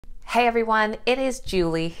Hey everyone, it is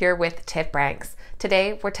Julie here with TipRanks.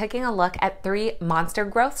 Today we're taking a look at 3 monster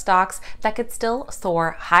growth stocks that could still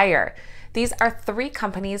soar higher. These are 3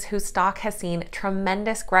 companies whose stock has seen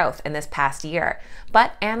tremendous growth in this past year,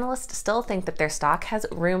 but analysts still think that their stock has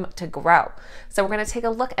room to grow. So we're going to take a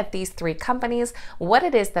look at these 3 companies, what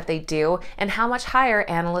it is that they do, and how much higher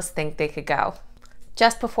analysts think they could go.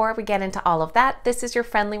 Just before we get into all of that, this is your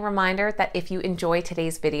friendly reminder that if you enjoy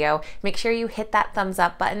today's video, make sure you hit that thumbs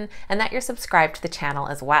up button and that you're subscribed to the channel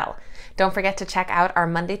as well. Don't forget to check out our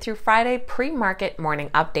Monday through Friday pre-market morning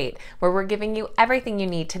update, where we're giving you everything you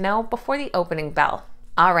need to know before the opening bell.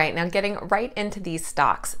 All right, now getting right into these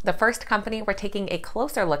stocks. The first company we're taking a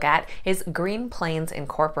closer look at is Green Plains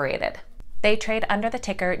Incorporated. They trade under the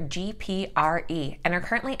ticker GPRE and are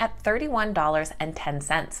currently at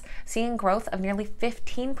 $31.10, seeing growth of nearly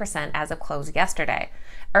 15% as of close yesterday.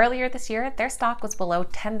 Earlier this year, their stock was below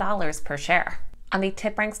 $10 per share. On the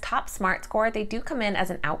TipRanks top smart score, they do come in as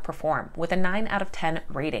an outperform with a 9 out of 10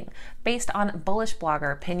 rating, based on bullish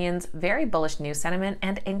blogger opinions, very bullish news sentiment,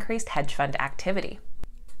 and increased hedge fund activity.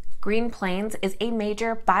 Green Plains is a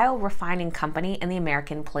major biorefining company in the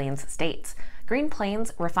American Plains states. Green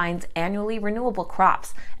Plains refines annually renewable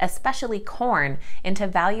crops, especially corn, into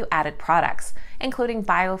value-added products, including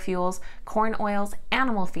biofuels, corn oils,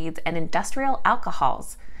 animal feeds, and industrial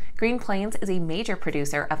alcohols. Green Plains is a major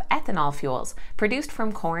producer of ethanol fuels, produced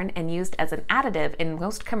from corn and used as an additive in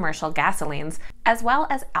most commercial gasolines, as well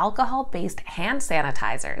as alcohol-based hand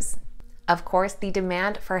sanitizers. Of course, the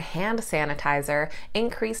demand for hand sanitizer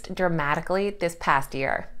increased dramatically this past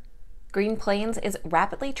year. Green Plains is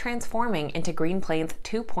rapidly transforming into Green Plains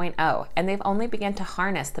 2.0, and they've only begun to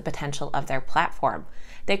harness the potential of their platform.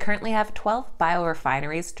 They currently have 12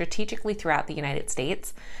 biorefineries strategically throughout the United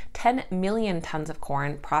States, 10 million tons of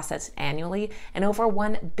corn processed annually, and over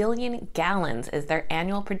 1 billion gallons is their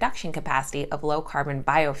annual production capacity of low-carbon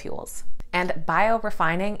biofuels. And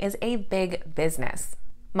biorefining is a big business.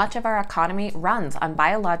 Much of our economy runs on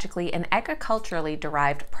biologically and agriculturally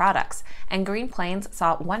derived products, and Green Plains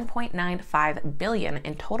saw $1.95 billion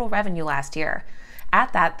in total revenue last year.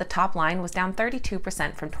 At that, the top line was down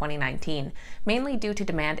 32% from 2019, mainly due to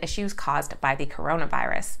demand issues caused by the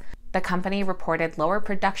coronavirus. The company reported lower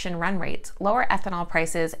production run rates, lower ethanol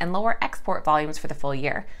prices, and lower export volumes for the full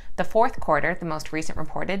year. The fourth quarter, the most recent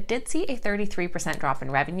reported, did see a 33% drop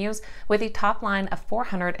in revenues, with a top line of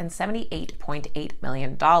 $478.8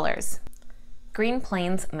 million. Green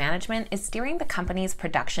Plains management is steering the company's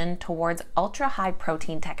production towards ultra-high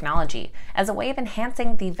protein technology as a way of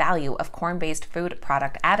enhancing the value of corn-based food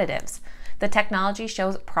product additives. The technology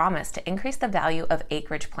shows promise to increase the value of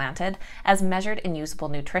acreage planted as measured in usable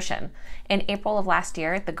nutrition. In April of last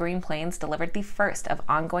year, the Green Plains delivered the first of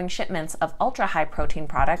ongoing shipments of ultra-high protein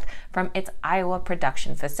product from its Iowa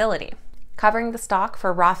production facility. Covering the stock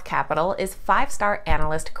for Roth Capital is 5-star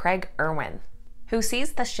analyst Craig Irwin, who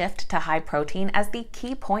sees the shift to high protein as the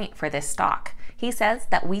key point for this stock. He says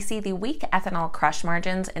that we see the weak ethanol crush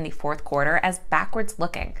margins in the fourth quarter as backwards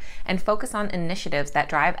looking and focus on initiatives that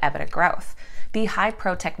drive EBITDA growth. The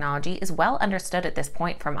high-pro technology is well understood at this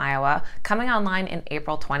point from Iowa, coming online in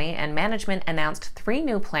April 20, and management announced 3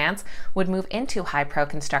 new plants would move into high-pro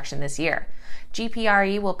construction this year.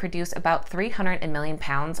 GPRE will produce about 300 million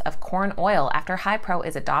pounds of corn oil after high-pro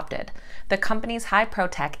is adopted. The company's high-pro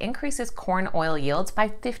tech increases corn oil yields by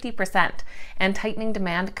 50%, and tightening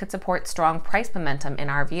demand could support strong price momentum in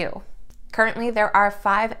our view. Currently, there are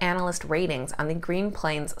 5 analyst ratings on the Green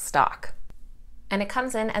Plains stock, and it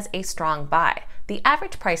comes in as a strong buy. The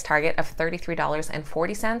average price target of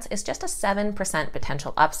 $33.40 is just a 7%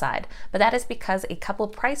 potential upside, but that is because a couple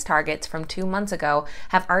price targets from 2 months ago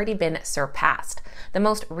have already been surpassed. The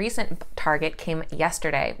most recent target came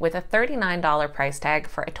yesterday with a $39 price tag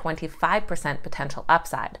for a 25% potential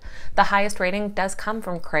upside. The highest rating does come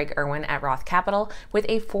from Craig Irwin at Roth Capital with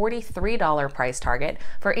a $43 price target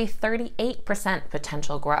for a 38%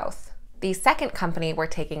 potential growth. The second company we're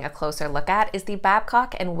taking a closer look at is the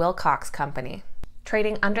Babcock and Wilcox company.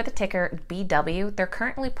 Trading under the ticker BW, they're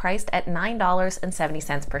currently priced at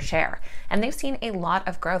 $9.70 per share, and they've seen a lot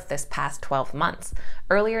of growth this past 12 months.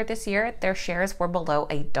 Earlier this year, their shares were below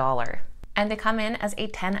 $1, and they come in as a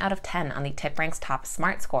 10 out of 10 on the TipRanks top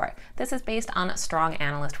smart score. This is based on strong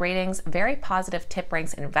analyst ratings, very positive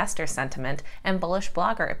TipRanks investor sentiment, and bullish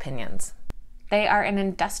blogger opinions. They are an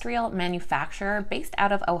industrial manufacturer based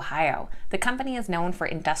out of Ohio. The company is known for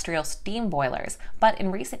industrial steam boilers, but in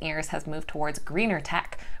recent years has moved towards greener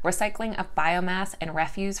tech, recycling of biomass and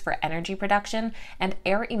refuse for energy production, and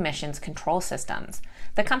air emissions control systems.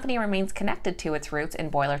 The company remains connected to its roots in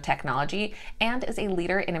boiler technology and is a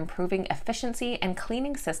leader in improving efficiency and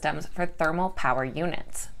cleaning systems for thermal power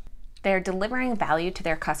units. They are delivering value to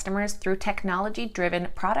their customers through technology-driven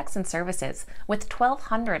products and services, with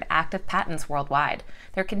 1,200 active patents worldwide.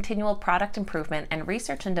 Their continual product improvement and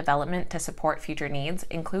research and development to support future needs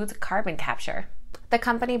includes carbon capture. The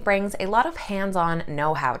company brings a lot of hands-on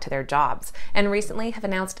know-how to their jobs, and recently have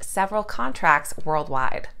announced several contracts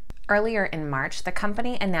worldwide. Earlier in March, the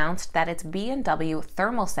company announced that its B&W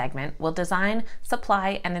thermal segment will design,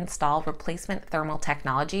 supply, and install replacement thermal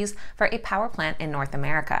technologies for a power plant in North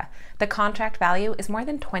America. The contract value is more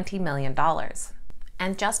than $20 million.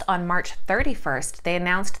 And just on March 31st, they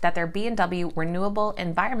announced that their B&W renewable,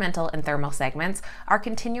 environmental, and thermal segments are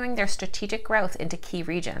continuing their strategic growth into key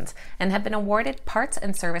regions and have been awarded parts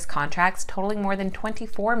and service contracts totaling more than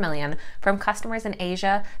 $24 million from customers in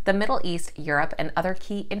Asia, the Middle East, Europe, and other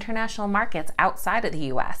key international markets outside of the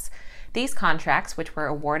U.S. These contracts, which were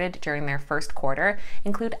awarded during their first quarter,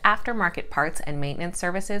 include aftermarket parts and maintenance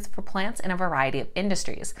services for plants in a variety of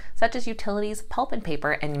industries, such as utilities, pulp and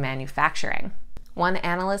paper, and manufacturing. One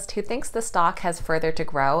analyst who thinks the stock has further to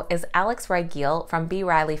grow is Alex Rigel from B.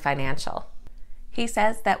 Riley Financial. He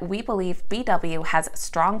says that we believe BW has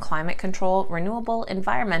strong climate control, renewable,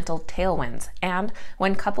 environmental tailwinds, and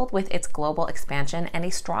when coupled with its global expansion and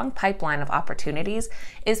a strong pipeline of opportunities,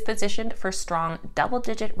 is positioned for strong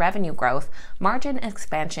double-digit revenue growth, margin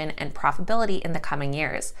expansion, and profitability in the coming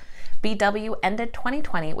years. BW ended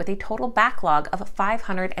 2020 with a total backlog of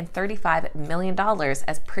 $535 million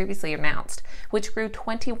as previously announced, which grew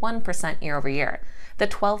 21% year over year. The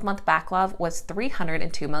 12-month backlog was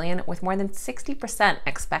 $302 million, with more than 60%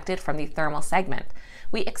 expected from the thermal segment.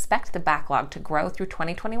 We expect the backlog to grow through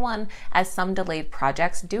 2021 as some delayed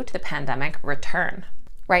projects due to the pandemic return.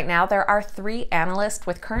 Right now, there are 3 analysts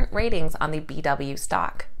with current ratings on the BW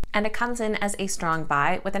stock, and it comes in as a strong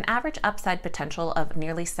buy with an average upside potential of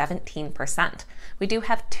nearly 17%. We do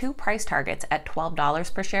have 2 price targets at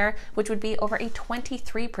 $12 per share, which would be over a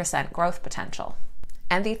 23% growth potential.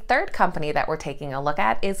 And the third company that we're taking a look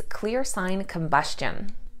at is ClearSign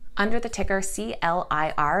Combustion. Under the ticker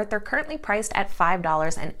CLIR, they're currently priced at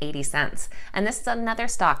 $5.80, and this is another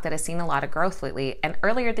stock that has seen a lot of growth lately, and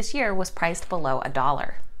earlier this year was priced below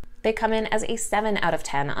 $1. They come in as a 7 out of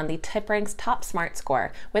 10 on the TipRank's Top Smart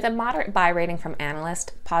score, with a moderate buy rating from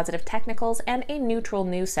analysts, positive technicals, and a neutral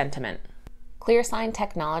news sentiment. ClearSign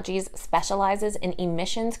Technologies specializes in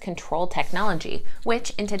emissions control technology,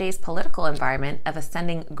 which in today's political environment of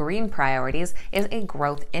ascending green priorities is a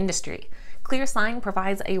growth industry. ClearSign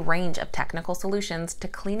provides a range of technical solutions to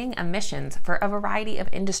cleaning emissions for a variety of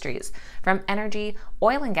industries, from energy,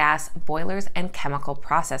 oil and gas, boilers, and chemical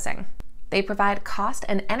processing. They provide cost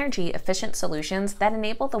and energy efficient solutions that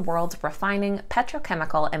enable the world's refining,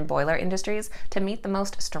 petrochemical, and boiler industries to meet the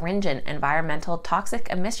most stringent environmental toxic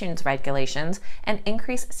emissions regulations and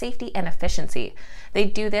increase safety and efficiency. They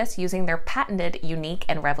do this using their patented, unique,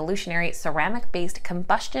 and revolutionary ceramic-based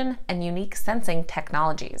combustion and unique sensing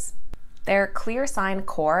technologies. Their ClearSign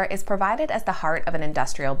core is provided as the heart of an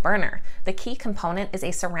industrial burner. The key component is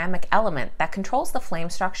a ceramic element that controls the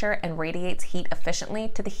flame structure and radiates heat efficiently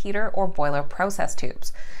to the heater or boiler process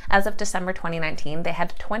tubes. As of December 2019, they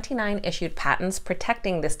had 29 issued patents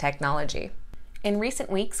protecting this technology. In recent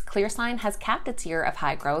weeks, ClearSign has capped its year of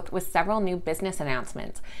high growth with several new business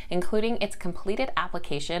announcements, including its completed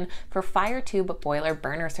application for fire tube boiler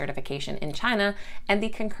burner certification in China and the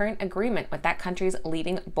concurrent agreement with that country's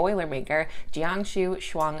leading boiler maker, Jiangsu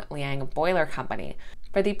Shuangliang Boiler Company,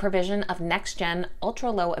 for the provision of next-gen,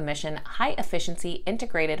 ultra-low emission, high-efficiency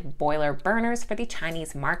integrated boiler burners for the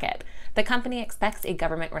Chinese market. The company expects a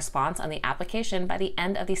government response on the application by the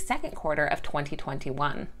end of the second quarter of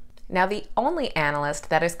 2021. Now, the only analyst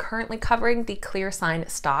that is currently covering the ClearSign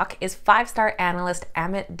stock is 5-star analyst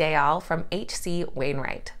Amit Dayal from H.C.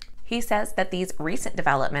 Wainwright. He says that these recent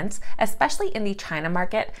developments, especially in the China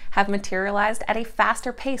market, have materialized at a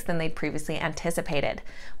faster pace than they'd previously anticipated.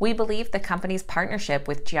 We believe the company's partnership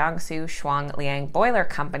with Jiangsu Shuangliang Boiler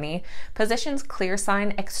Company positions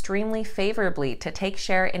ClearSign extremely favorably to take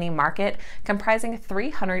share in a market comprising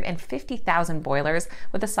 350,000 boilers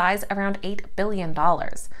with a size around $8 billion.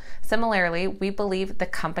 Similarly, we believe the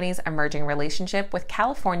company's emerging relationship with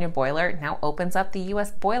California Boiler now opens up the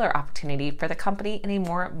U.S. boiler opportunity for the company in a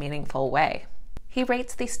more meaningful way. He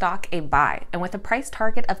rates the stock a buy, and with a price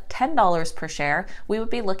target of $10 per share, we would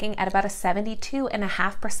be looking at about a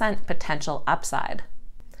 72.5% potential upside.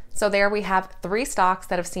 So there we have 3 stocks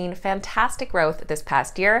that have seen fantastic growth this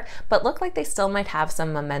past year, but look like they still might have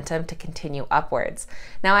some momentum to continue upwards.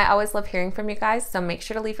 Now, I always love hearing from you guys, so make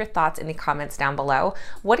sure to leave your thoughts in the comments down below.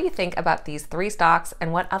 What do you think about these 3 stocks,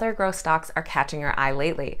 and what other growth stocks are catching your eye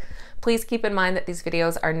lately? Please keep in mind that these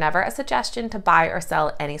videos are never a suggestion to buy or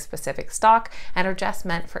sell any specific stock and are just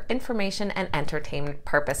meant for information and entertainment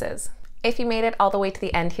purposes. If you made it all the way to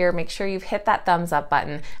the end here, make sure you've hit that thumbs up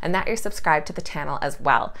button and that you're subscribed to the channel as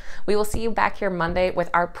well. We will see you back here Monday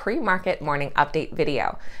with our pre-market morning update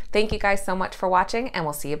video. Thank you guys so much for watching, and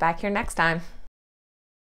we'll see you back here next time.